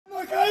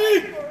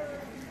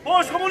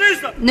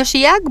Në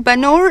Shijak,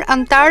 banor,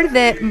 antar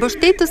dhe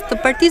mbështetës të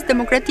Partisë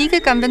Demokratike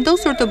kanë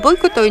vendosur të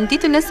bojkotojnë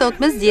ditën e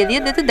sotme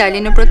zgjedhje dhe të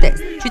dalin në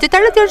protestë.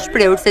 Qytetarët janë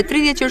shprehur se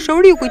 30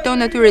 qershori u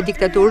kujton atyre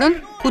diktaturën,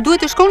 ku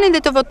duhet të shkonin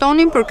dhe të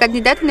votonin për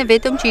kandidatin e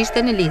vetëm që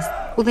ishte në listë,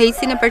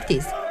 udhëheqësin e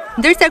partisë.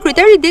 Ndërsa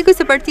kryetari i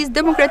degës së Partisë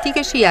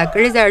Demokratike Shijak,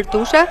 Shijak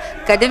Tusha,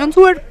 ka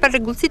denoncuar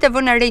parregullsitë e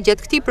vëna re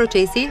gjatë këtij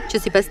procesi, që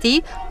sipas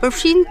tij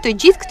përfshin të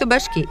gjithë këtë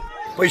bashki.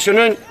 Po i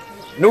shënojnë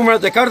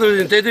numrat e kartave të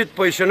identitetit,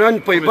 po i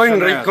shënojnë, po i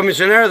bëjnë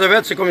komisionerët e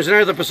vetë, se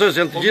komisionerët e PS-s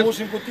janë të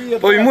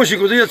gjithë, po i mushin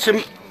kutijet se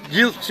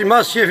gjithë si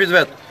mas shefit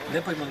vetë.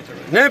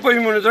 Ne po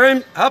i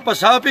monitorojmë hap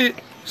pas hapi,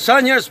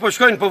 sa njerëz po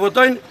shkojnë, po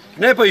votojnë,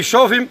 ne po i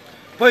shohim,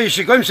 po i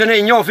shikojmë se ne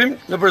i njohim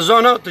në për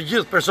zona të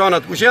gjithë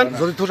personat kush janë.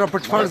 Zoti Tusha,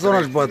 për çfarë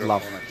zonash bëhet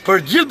llaf?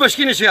 Për gjithë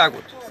bashkinë e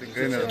Shijakut.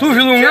 Tu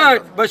fillu nga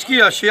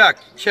bashkia Shijak,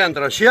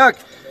 qendra Shijak,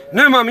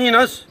 në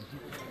Maminas,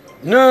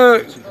 në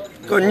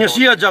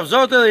njësia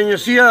Gjavzote dhe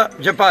njësia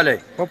Gjepalej.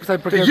 Po përsa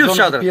i përket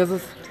zonës të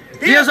pjesës?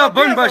 Pjesa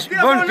bën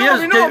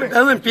pjesë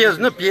edhe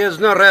në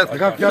pjesë, në rreth,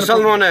 në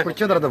Salmone. Për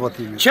qendrat e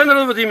votimit.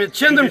 Qendrat e votimit,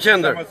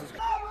 qendër.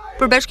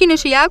 Për Bashkinë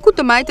e Shijakut,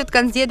 të majtët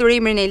kanë zgjedhur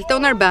emrin e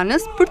Elton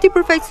Arbanës për t'i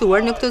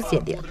përfaqësuar në këtë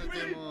zgjedhje.